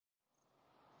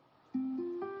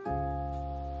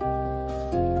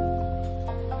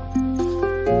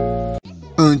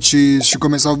Antes de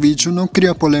começar o vídeo, não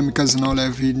cria polêmicas e não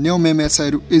leve nenhum meme a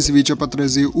sério, esse vídeo é para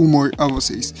trazer humor a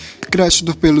vocês.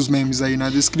 Crédito pelos memes aí na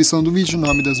descrição do vídeo,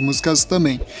 nome das músicas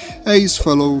também. É isso,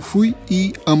 falou, fui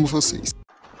e amo vocês.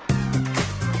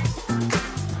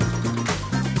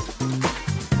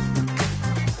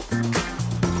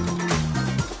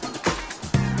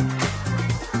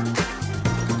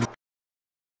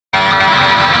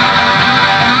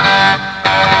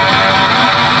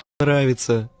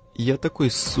 Нравится. Я такой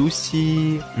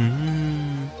𝗕𝗎𝗍.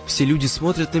 Все люди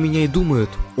смотрят на меня и думают,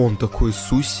 он такой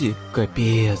𝗕𝗎,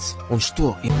 капец. Он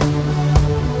что?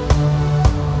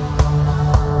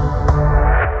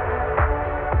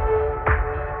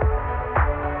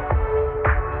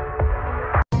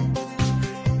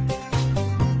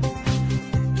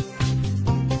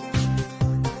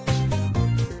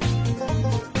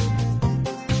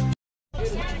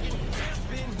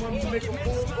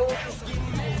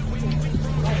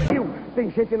 Tem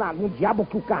gente no diabo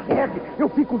que o carregue, eu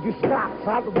fico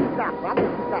desgraçado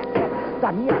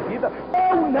da minha vida.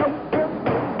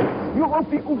 Eu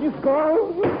fico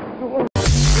desgraçado.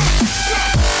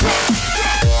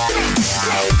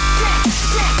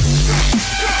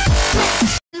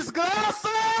 Desgraça!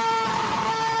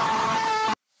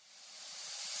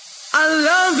 I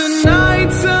love the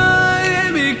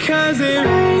nighttime because it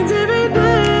rains every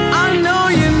day. I know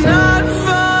you're not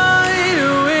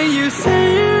fine when you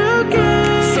say you're okay.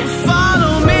 So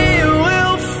follow me and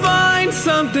we'll find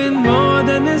something more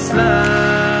than this light.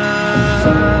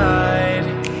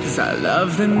 'Cause I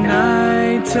love the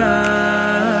nighttime.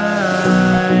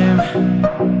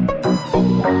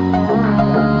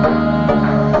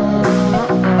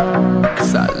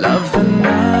 'Cause I love the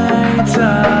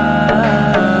nighttime.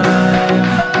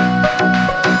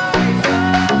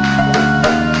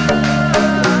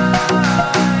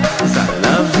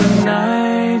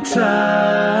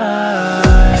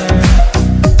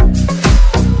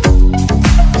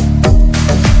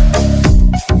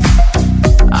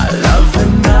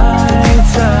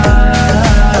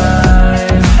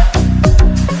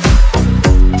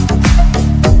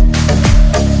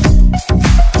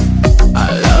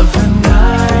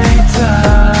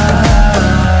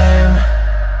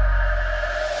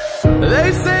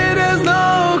 They say there's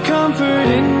no comfort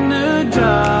in the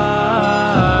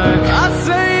dark. I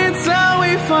say it's how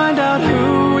we find out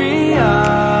who we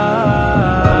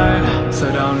are.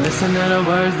 So don't listen to the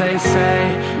words they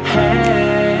say.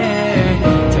 Hey,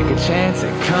 take a chance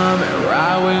and come and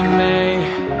ride with me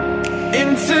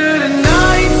into the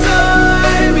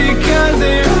nighttime because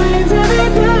it rains every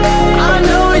day. I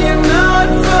know you're not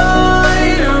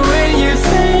fine when you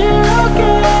say you're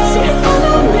okay. So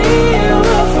follow me and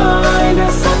we'll find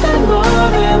there's something more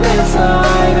than this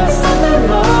light. There's something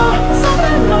more,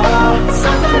 something more,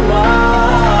 something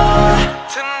more.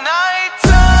 Tonight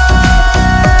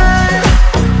time,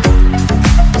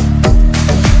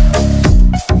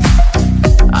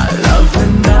 I love the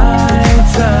night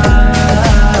time.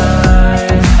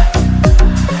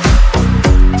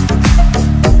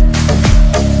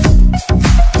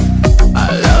 I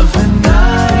love the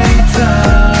night time.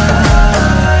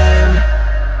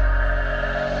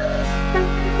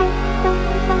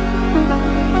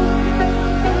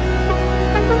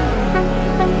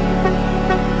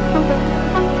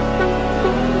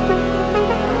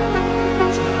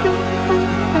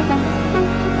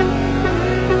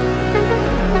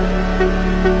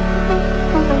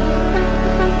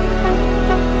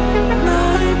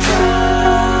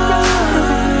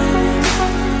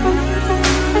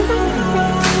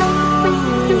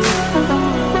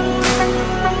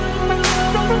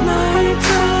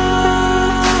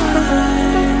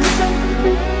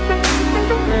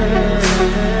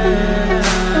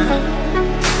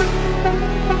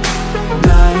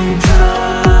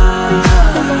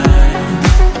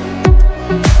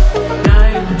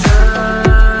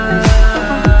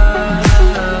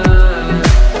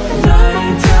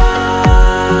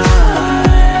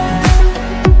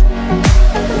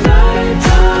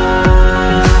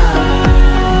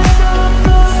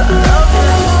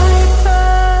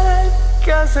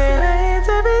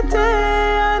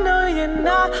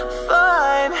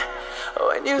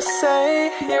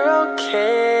 Say you're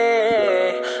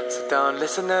okay, so don't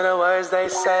listen to the words they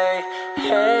say.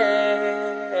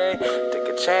 Hey, take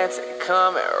a chance and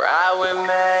come and ride with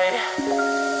me.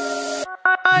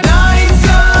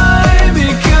 Nighttime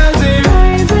because it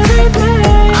rains every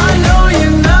day. I know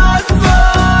you're not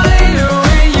fine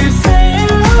when you say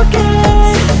you're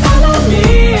okay. So follow me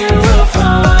and we'll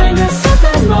find there's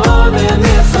something more than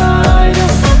this light.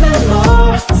 There's something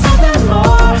more, something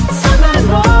more, something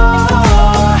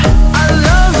more. I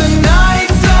love the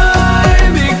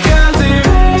nighttime because it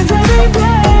rains.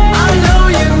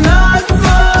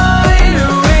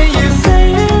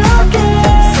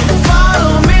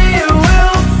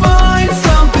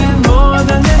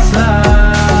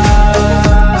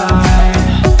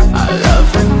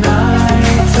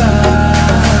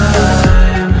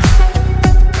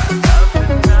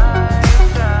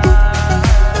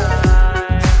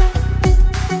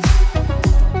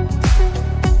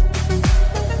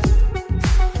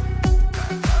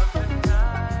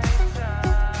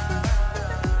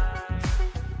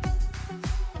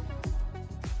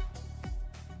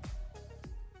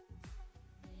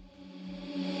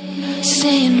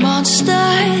 seeing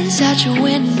monsters out your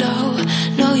window.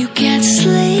 No, you can't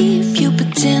sleep, you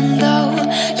pretend though.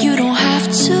 You don't have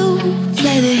to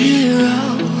play the hero.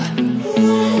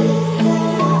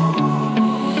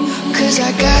 Cause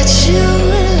I got you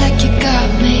like you got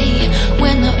me.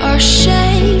 When the earth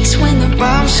shakes, when the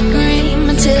bombs scream,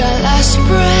 until our last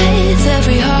breath,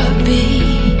 every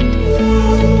heartbeat.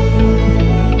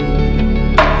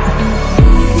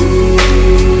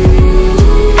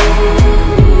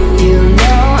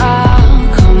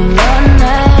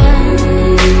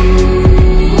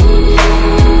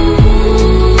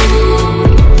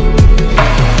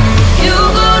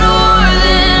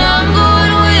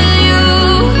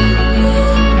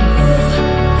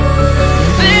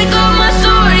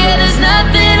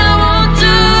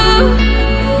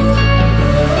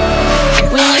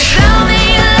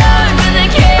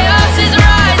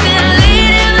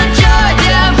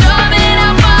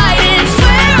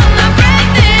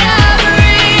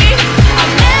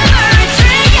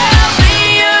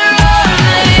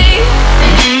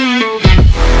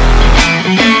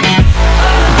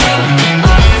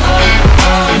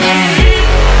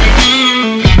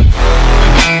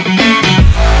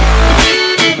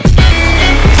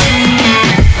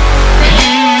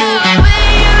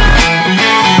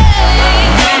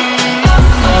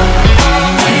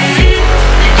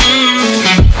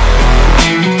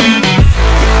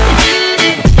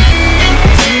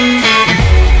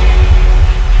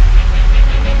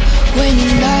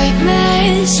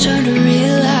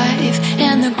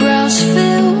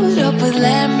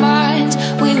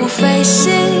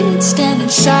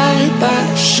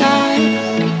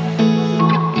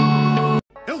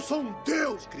 Eu sou um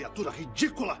deus, criatura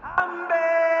ridícula!